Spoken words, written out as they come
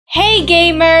Hey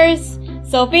gamers!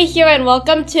 Sophie here and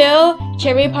welcome to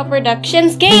Cherry Pop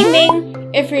Productions Gaming!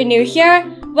 If you're new here,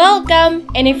 welcome!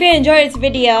 And if you enjoyed this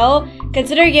video,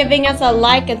 consider giving us a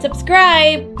like and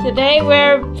subscribe! Today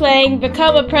we're playing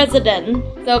Become a President.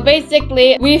 So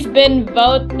basically, we've been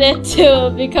voted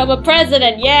to become a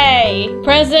president, yay!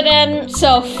 President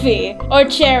Sophie, or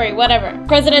Cherry, whatever.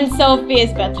 President Sophie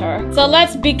is better. So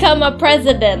let's become a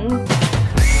president.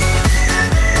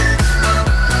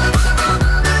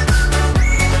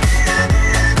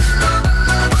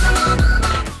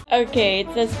 Okay, it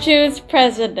says choose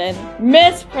president,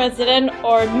 Miss President,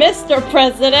 or Mr.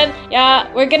 President.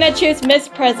 Yeah, we're gonna choose Miss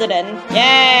President.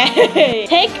 Yay!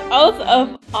 Take oath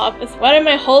of office. What am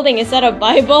I holding? Is that a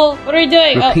Bible? What are we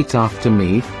doing? Repeat after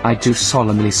me. I do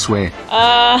solemnly swear.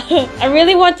 I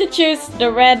really want to choose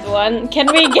the red one. Can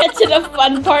we get to the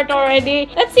fun part already?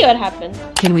 Let's see what happens.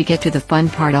 Can we get to the fun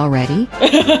part already?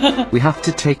 We have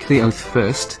to take the oath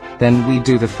first, then we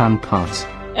do the fun part.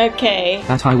 Okay.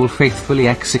 That I will faithfully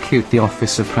execute the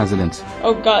office of president.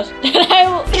 Oh gosh. That I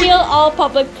will steal all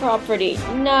public property.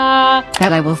 Nah.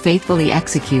 That I will faithfully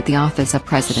execute the office of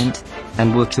president.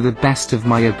 And will to the best of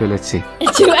my ability.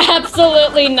 Do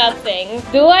absolutely nothing.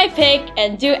 Do I pick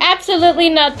and do absolutely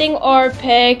nothing, or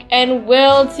pick and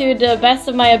will to the best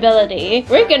of my ability?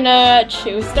 We're gonna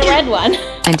choose the red one.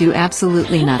 And do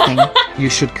absolutely nothing. You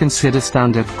should consider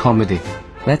stand-up comedy.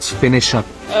 Let's finish up.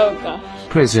 Oh gosh.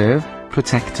 Preserve,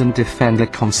 protect and defend the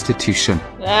Constitution.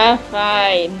 Ah,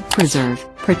 fine. Preserve,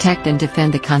 protect and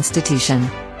defend the Constitution.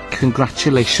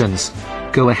 Congratulations.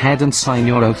 Go ahead and sign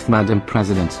your oath, Madam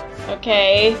President.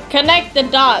 Okay. Connect the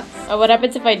dots. Oh, what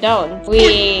happens if I don't?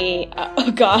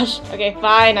 Oh gosh. Okay,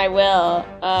 fine, I will.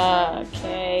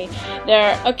 Okay.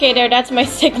 There, that's my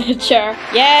signature.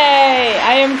 Yay!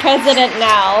 I am president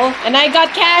now. And I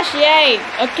got cash, yay!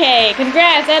 Okay,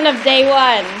 congrats, end of day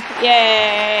one.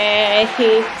 Yay!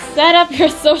 Set up your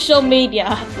social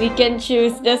media. We can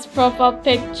choose this profile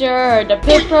picture, or the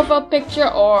poop profile picture,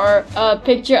 or a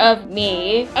picture of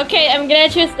me. Okay, I'm gonna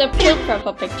choose the poop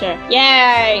profile picture.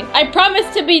 Yay! I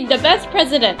promise to be the best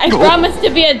president. I promise to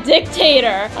be a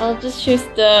dictator. I'll just choose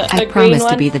the I green promise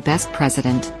one. to be the best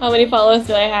president. How many followers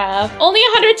do I have? Only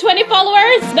 120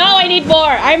 followers? No, I need more.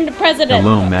 I'm the president.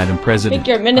 Hello, Madam President. Pick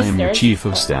your I am your ministers. Chief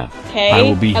of Staff. Okay, I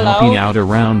will be hello? helping out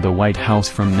around the White House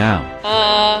from now.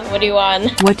 What do you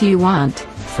want? What do you want?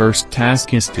 First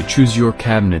task is to choose your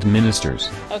cabinet ministers.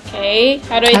 Okay,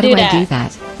 how do I How do do that? I do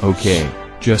that? Okay,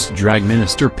 just drag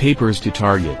minister papers to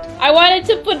target. I wanted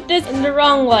to put this in the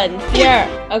wrong one. Here.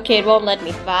 Okay, it won't let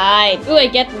me. Fine. Ooh, I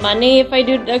get money if I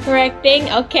do the correct thing?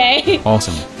 Okay.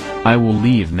 Awesome. I will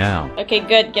leave now. Okay,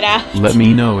 good. Get out. Let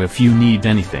me know if you need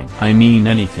anything. I mean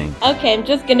anything. Okay, I'm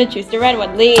just gonna choose the red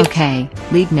one. Leave. Okay,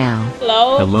 leave now.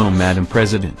 Hello? Hello, Madam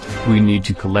President. We need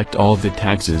to collect all the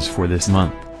taxes for this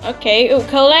month. Okay, ooh,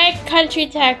 collect country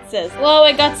taxes. Whoa,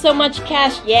 I got so much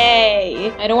cash.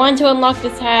 Yay. I don't want to unlock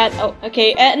this hat. Oh,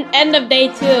 okay. End of day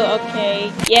 2.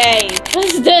 Okay. Yay.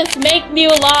 What's this? Make new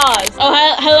laws.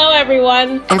 Oh, hello,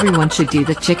 everyone. Everyone should do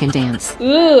the chicken dance.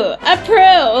 Ooh,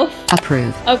 approve.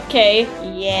 Approve. Okay.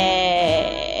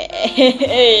 Yay.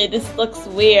 This looks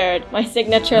weird. My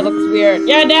signature looks weird.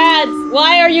 Yeah, dads,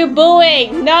 why are you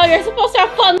booing? No, you're supposed to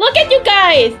have fun. Look at you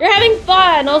guys. You're having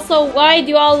fun. Also, why do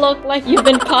you all look like you've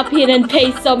been copied and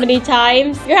pasted so many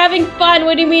times? You're having fun.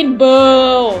 What do you mean, boo?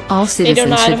 All They don't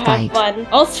know citizens how to should have fight. fun.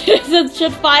 All citizens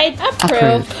should fight.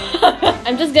 Approve.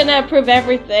 I'm just gonna approve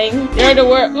everything. You're the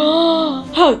word.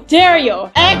 How dare you?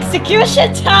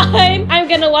 Execution time! I'm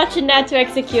gonna watch it now to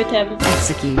execute him.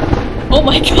 Execute. Oh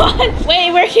my god!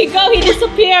 Wait, where'd he go? He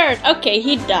disappeared! Okay,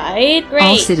 he died. Great.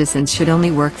 All citizens should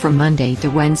only work from Monday to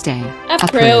Wednesday.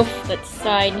 Approve. Let's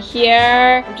sign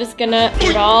here. I'm just gonna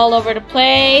put it all over the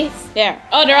place. There.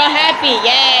 Oh, they're all happy.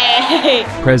 Yay!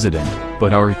 President,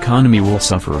 but our economy will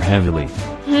suffer heavily.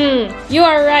 You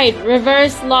are right.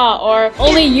 Reverse law, or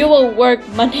only you will work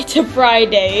Monday to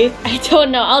Friday. I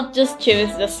don't know. I'll just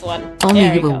choose this one. Only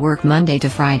There you you will go. work Monday to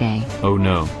Friday. Oh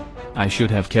no. I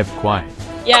should have kept quiet.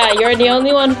 Yeah, you're the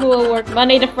only one who will work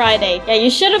Monday to Friday. Yeah, you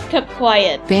should have kept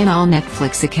quiet. Ban all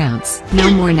Netflix accounts. No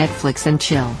more Netflix and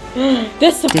chill.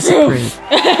 Disapprove. Disapprove.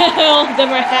 All of them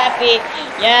are happy.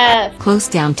 Yes. Close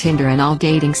down Tinder and all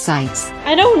dating sites.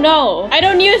 I don't know. I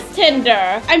don't use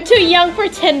Tinder. I'm too young for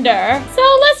Tinder.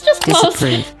 So let's just close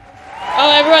it. Disapprove.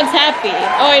 Oh, everyone's happy.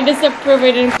 Oh, I disapprove.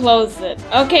 I didn't close it.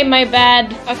 Okay, my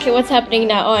bad. Okay, what's happening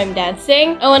now? Oh, I'm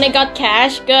dancing. Oh, and I got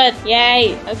cash. Good.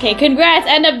 Yay. Okay, congrats.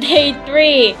 End of day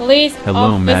 3. Police Hello,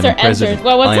 officer Madam enters. President.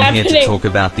 Well, what's I am happening? here to talk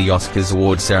about the Oscars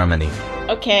award ceremony.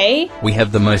 Okay. We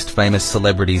have the most famous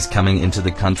celebrities coming into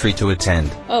the country to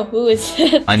attend. Oh, who is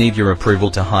it? I need your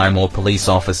approval to hire more police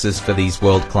officers for these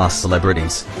world-class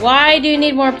celebrities. Why do you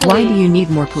need more police? Why do you need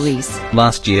more police?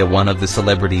 Last year, one of the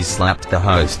celebrities slapped the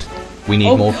host. We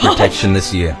need more gosh. protection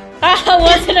this year.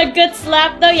 Was it a good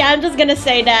slap though? Yeah, I'm just gonna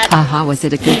say that. Haha, was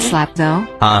it a good slap though?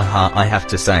 Haha, I have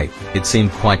to say, it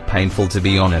seemed quite painful to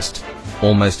be honest.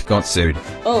 Almost got sued.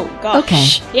 Oh gosh. Okay.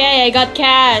 Yay, I got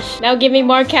cash. Now give me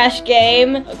more cash,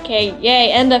 game. Okay,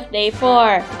 yay, end of day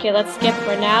 4. Okay, let's skip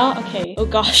for now. Okay. Oh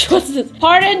gosh, what's this?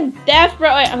 Pardon, death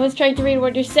row. Wait, I was trying to read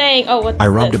what you're saying. Oh, what's I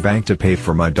robbed a this? bank to pay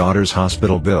for my daughter's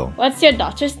hospital bill. What's your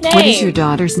daughter's name? What is your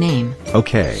daughter's name?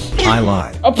 Okay, I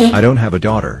lied. Oh. I don't have a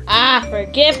daughter. Ah,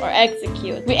 forgive or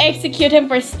execute. We execute him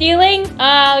for stealing?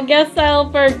 Guess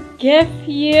I'll forgive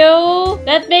you.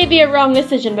 That may be a wrong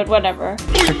decision, but whatever.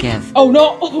 Forgive. Oh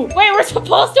no! Oh, wait, we're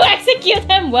supposed to execute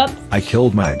him! Whoops. I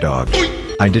killed my dog.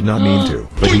 I did not mean to,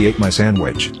 but he ate my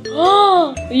sandwich.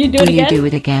 Oh, you do it Will you again? do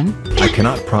it again? I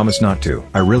cannot promise not to.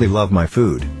 I really love my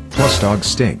food. Plus dogs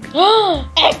stink.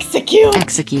 Execute!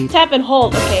 Execute. Tap and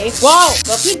hold, okay. Wow,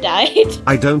 well, he died.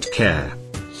 I don't care.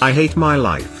 I hate my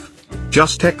life.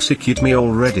 Just execute me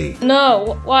already.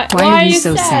 No, why Why are you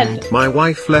so sad? My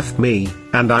wife left me,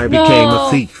 and I became a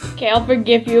thief. Okay, I'll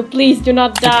forgive you. Please do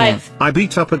not die. Forgive. I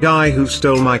beat up a guy who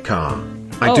stole my car.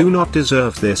 I do not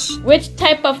deserve this. Which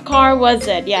type of car was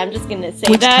it? Yeah, I'm just gonna say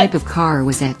Which that. type of car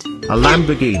was it? A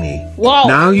Lamborghini. Wow.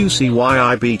 Now you see why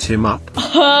I beat him up.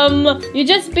 You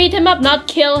just beat him up, not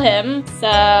kill him. So,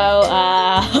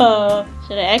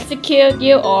 should I execute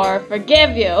you or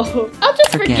forgive you? I'll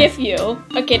just forgive you.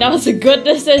 Okay, that was a good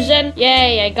decision.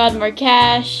 Yay, I got more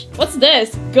cash. What's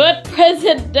this? Good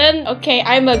president? Okay,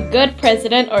 I'm a good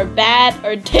president or bad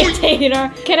or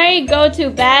dictator. Can I go to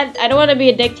bad? I don't want to be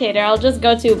a dictator. I'll just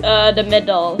go to the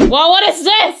middle. Wow, what is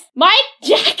this? Mike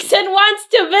Jackson wants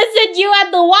to visit you at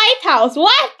the White House.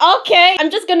 What? Okay, I'm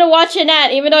just gonna watch an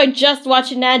ad, even though I just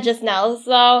watched an ad just now.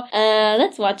 So,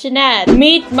 let's watch an ad.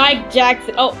 Meet Mike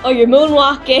Jackson. Oh, you're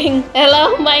moonwalking.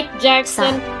 Hello, Mike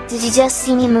Jackson. Son, did you just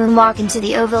see me moonwalk into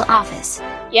the Oval Office?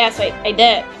 Yes, I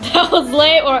did. That was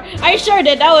late, or I sure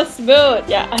did. That was smooth.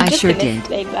 Yeah, I'm I just sure gonna did.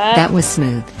 say that. That was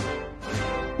smooth.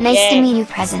 Nice Yay. to meet you,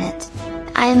 President.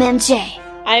 I am MJ.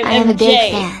 I'm I am MJ. a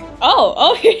big fan.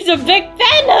 Oh, he's a big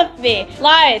fan of me.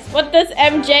 Lies. What does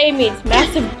MJ means?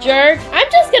 Massive jerk? I'm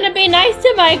just gonna be nice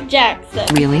to Mike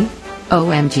Jackson. Really?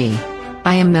 OMG.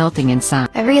 I am melting inside.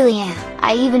 I really am.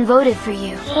 I even voted for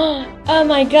you. Oh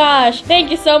my gosh. Thank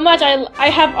you so much. I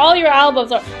have all your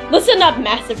albums. Listen up,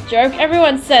 massive jerk.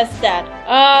 Everyone says that.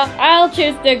 I'll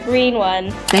choose the green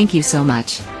one. Thank you so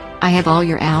much. I have all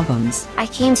your albums. I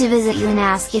came to visit you and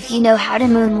ask if you know how to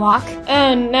moonwalk.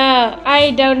 Oh no,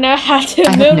 I don't know how to I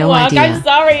have no moonwalk. idea. I'm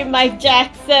sorry, Mike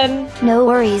Jackson. No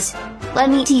worries. Let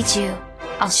me teach you.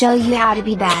 I'll show you how to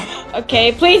be bad.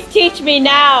 Okay, please teach me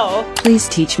now. Please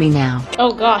teach me now.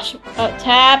 Oh gosh.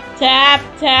 Tap, tap,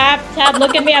 tap, tap.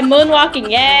 Look at me, I'm moonwalking.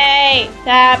 Yay!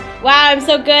 Tap. Wow, I'm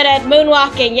so good at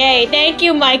moonwalking. Yay. Thank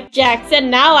you, Mike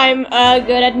Jackson. Now I'm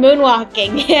good at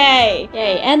moonwalking. Yay.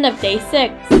 Yay. End of day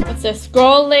 6. What's this?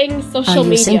 Scrolling social Are you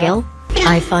media. single?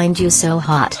 I find you so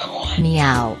hot.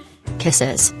 Meow.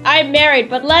 Kisses. I'm married,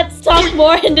 but let's talk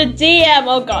more in the DM.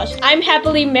 Oh gosh. I'm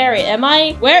happily married. Am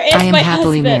I? Where is I am my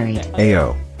happily husband? married.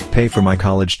 Ayo, pay for my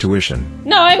college tuition.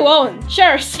 No, I won't.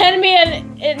 Sure, send me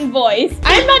an invoice.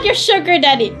 I'm not your sugar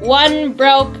daddy. One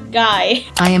broke guy.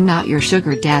 I am not your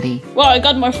sugar daddy. Well, I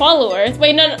got more followers.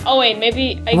 Wait, no. Oh, wait.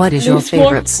 Maybe I What is your lose more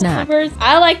favorite snack? followers.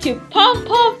 I like to puff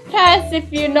pass,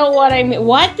 if you know what I mean.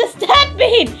 What does that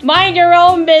mean? Mind your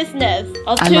own business.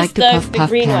 I'll I choose like to the puff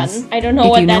green pass. one. I don't know If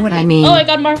what you that know what I means. mean. Oh, I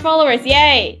got more followers.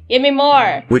 Yay. Give me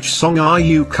more. Which song are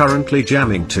you currently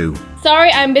jamming to?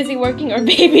 Sorry, I'm busy working, or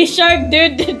Baby Shark.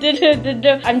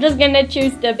 I'm just gonna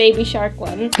choose the Baby Shark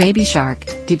one. Baby shark.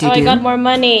 Did you Oh, I do? got more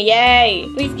money. Yay.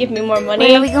 Please give me more money.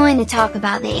 When are we going to talk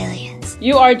about the aliens?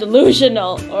 You are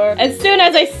delusional. Or as soon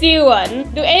as I see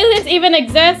one. Do aliens even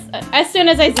exist? As soon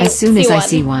as I see one. As soon as I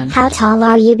see one. How tall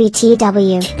are you,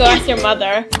 BTW? Go ask your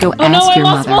mother. Go Oh no, ask I your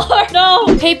lost mother. more.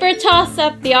 No. Paper toss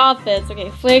at the office.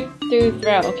 Okay, flick through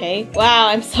throw. Okay. Wow,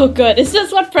 I'm so good. Is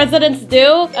this what presidents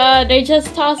do? They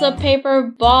just toss a paper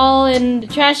ball in the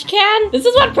trash can? This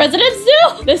is what presidents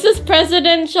do? This is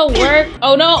presidential work.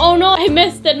 Oh no, I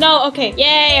missed it. No, okay.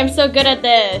 Yay, I'm so good at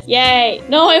this. Yay.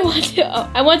 No, I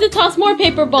want to toss more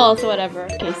paper balls or whatever.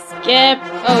 Okay, skip.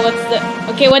 Oh,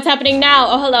 okay, what's happening now?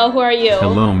 Oh, hello, who are you?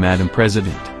 Hello, Madam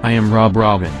President. I am Rob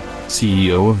Robin,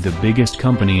 CEO of the biggest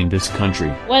company in this country.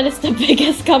 What is the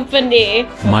biggest company?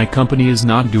 My company is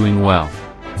not doing well.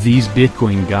 These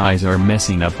Bitcoin guys are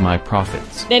messing up my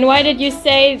profits. Then why did you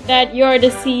say that you're the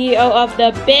CEO of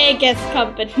the biggest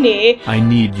company? I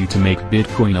need you to make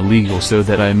Bitcoin illegal so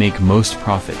that I make most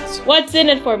profits. What's in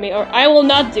it for me, or I will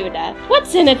not do that.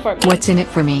 What's in it for me? What's in it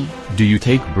for me? Do you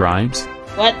take bribes?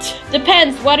 What?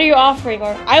 Depends. What are you offering,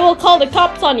 or I will call the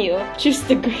cops on you. Choose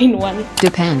the green one.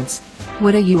 Depends.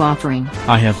 What are you offering?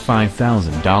 I have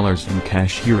 $5,000 in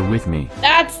cash here with me.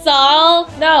 That's all?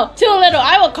 No, too little.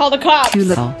 I will call the cops. Too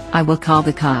little. I will call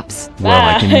the cops. Well,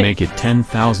 I can Bye. make it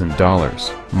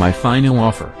 $10,000. My final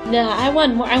offer. No, I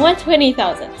want more. I want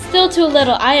 20,000. Still too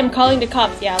little. I am calling the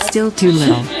cops. Yeah. let's- Still too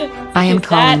little. I am Keep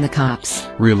calling that. the cops.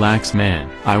 Relax, man.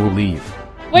 I will leave.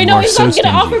 Wait, You no, are he's so not gonna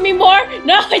stingy. offer me more.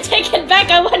 No, I take it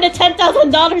back. I want the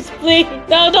 $10,000, please.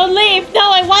 No, don't leave. No,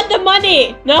 I want the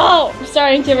money. No, I'm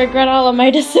starting to regret all of my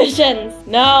decisions.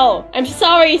 No, I'm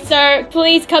sorry, sir.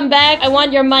 Please come back. I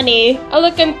want your money. Oh,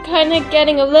 look, I'm kind of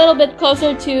getting a little bit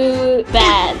closer to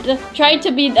bad. Trying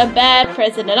to be a bad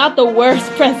president, not the worst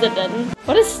president.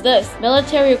 What is this?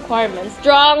 Military requirements.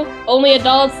 Strong, only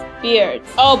adults, beards.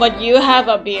 Oh, but you have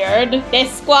a beard.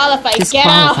 Disqualified. Get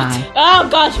out. Disqualified. Oh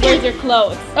gosh, where's your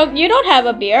clothes? Oh, you don't have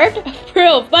a beard?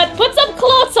 Approve. But put some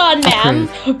clothes on, ma'am.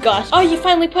 Approve. Oh gosh. Oh, you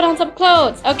finally put on some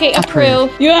clothes. Okay, Approve.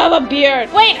 approve. You have a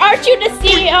beard. Wait, aren't you the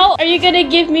CEO? Are you gonna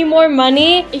give me more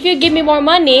money? If you give me more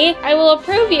money, I will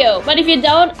approve you. But if you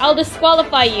don't, I'll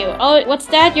disqualify you. Oh, what's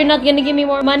that? You're not gonna give me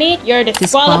more money? You're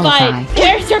disqualified. Disqualified.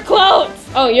 Where's your clothes?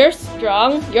 Oh, you're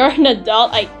strong. You're an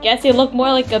adult. I guess you look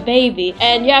more like a baby.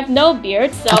 And you have no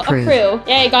beard, so Approve. approve.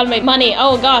 Yeah, you got my money.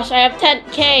 Oh gosh, I have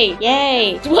 10K.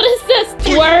 Yay. What is this?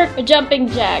 Twerk or jumping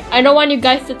jack? I don't want you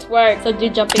guys to twerk, so do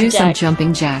jumping Do some jack.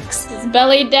 jumping jacks. This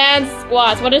belly dance,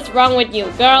 squats. What is wrong with you?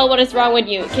 Girl, what is wrong with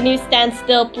you? Can you stand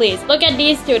still, please? Look at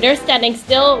these two. They're standing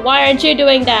still. Why aren't you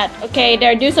doing that? Okay,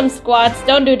 there, do some squats.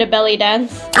 Don't do the belly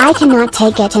dance. I cannot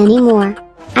take it anymore.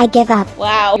 I give up.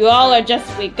 Wow, you all are just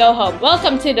weak. Go home.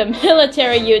 Welcome to the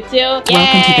military, you two. Welcome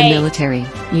to the Yay. military.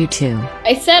 You too.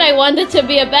 I said I wanted to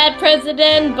be a bad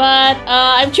president, but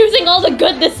I'm choosing all the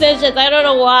good decisions. I don't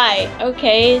know why.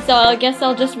 Okay, so I guess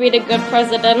I'll just be the good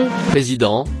president.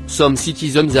 Président, some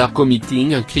citizens are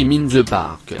committing a crime in the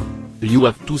park. You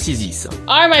have to see this.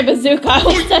 Arm my bazooka. I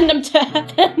will send them to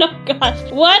heaven. Oh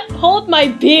gosh. What? Hold my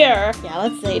beer. Yeah,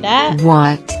 let's say that.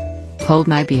 What? Hold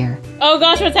my beer. Oh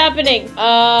gosh, what's happening?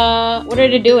 What are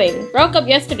they doing? Broke up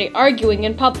yesterday, arguing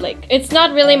in public. It's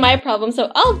not really my problem,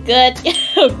 so all good.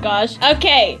 Oh gosh.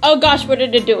 Okay. Oh gosh, what are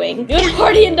they doing? Doing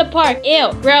party in the park.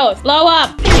 Ew, gross. Blow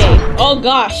up. Okay. Oh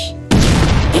gosh.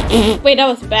 Wait, that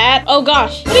was bad. Oh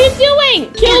gosh. What are you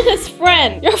doing? Killed his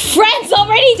friend. Your friend's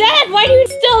already dead. Why do you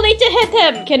still need to hit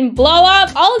him? Can blow up,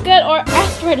 all good, or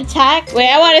asteroid attack? Wait,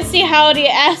 I want to see how the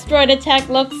asteroid attack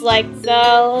looks like,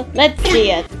 so let's see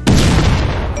it.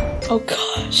 Oh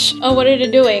gosh. Oh, what are they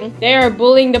doing? They are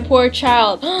bullying the poor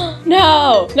child.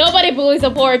 No! Nobody bullies a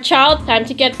poor child. Time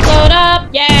to get blown up.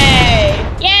 Yay!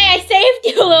 Yay, I saved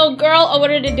you, little girl. Oh, what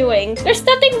are they doing? There's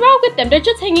nothing wrong with them. They're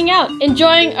just hanging out.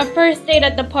 Enjoying a first date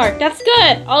at the park. That's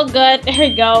good. All good. There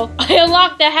we go. I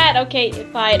unlocked the hat. Okay,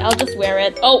 fine. I'll just wear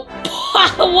it. Oh,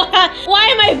 why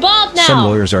am I bald now? Some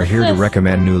lawyers are here to What's this?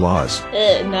 recommend new laws.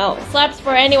 No. Slaps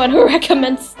for anyone who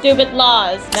recommends stupid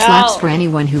laws. No. Slaps for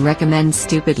anyone who recommends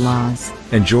stupid laws.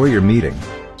 Enjoy your meeting.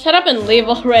 Shut up and leave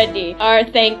already.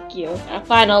 Thank you.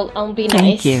 Fine, I'll be nice.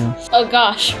 Thank you. Oh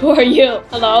gosh, who are you?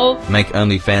 Hello? Make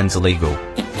OnlyFans illegal.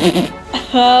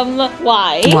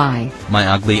 Why? Why? My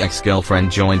ugly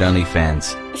ex-girlfriend joined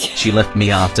OnlyFans. She left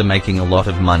me after making a lot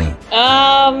of money.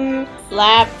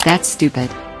 Slap. That's stupid.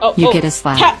 Oh, You get a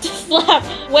slap. Slap.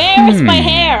 Where is my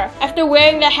hair? After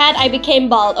wearing the hat, I became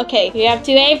bald. Okay, you have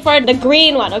to aim for the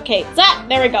green one. Okay, slap.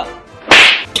 There we go.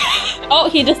 Oh,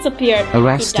 he disappeared.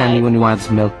 Arrest He died. anyone who adds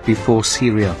milk before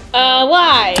cereal.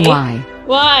 Why? Why?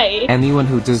 Why? Anyone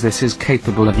who does this is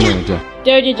capable of murder.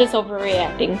 Dude, you're just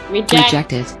overreacting. Reject.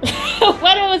 Rejected.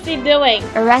 What was he doing?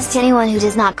 Arrest anyone who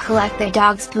does not collect their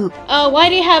dog's poop. Why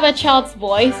do you have a child's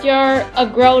voice? You're a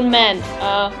grown man.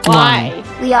 Why?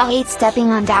 We all hate stepping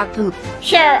on dog poop.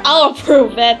 Sure, I'll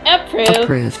approve it. Approve.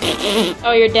 Approved.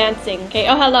 Oh, you're dancing. Okay.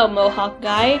 Oh, hello, Mohawk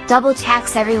guy. Double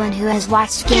tax everyone who has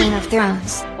watched Game of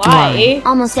Thrones. Why?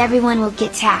 Almost everyone will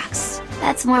get taxed.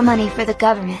 That's more money for the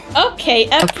government. Okay,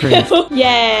 approve.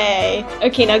 Yay.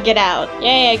 Okay, now get out.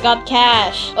 Yay, I got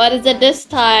cash. What is it this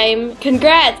time?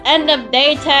 Congrats, end of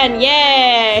day 10.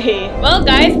 Yay. Well,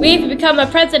 guys, we've become a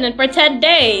president for 10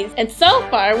 days. And so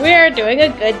far, we're doing a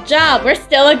good job. We're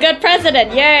still a good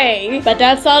president. Yay. But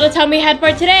that's all the time we had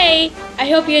for today. I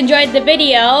hope you enjoyed the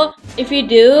video. If you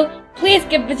do, please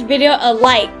give this video a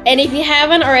like. And if you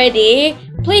haven't already,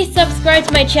 please subscribe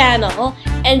to my channel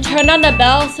and turn on the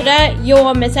bell so that you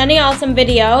won't miss any awesome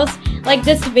videos like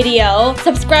this video.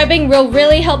 Subscribing will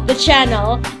really help the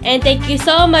channel, and thank you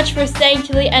so much for staying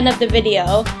till the end of the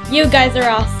video. You guys are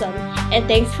awesome, and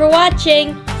thanks for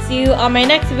watching. See you on my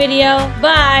next video.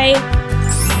 Bye!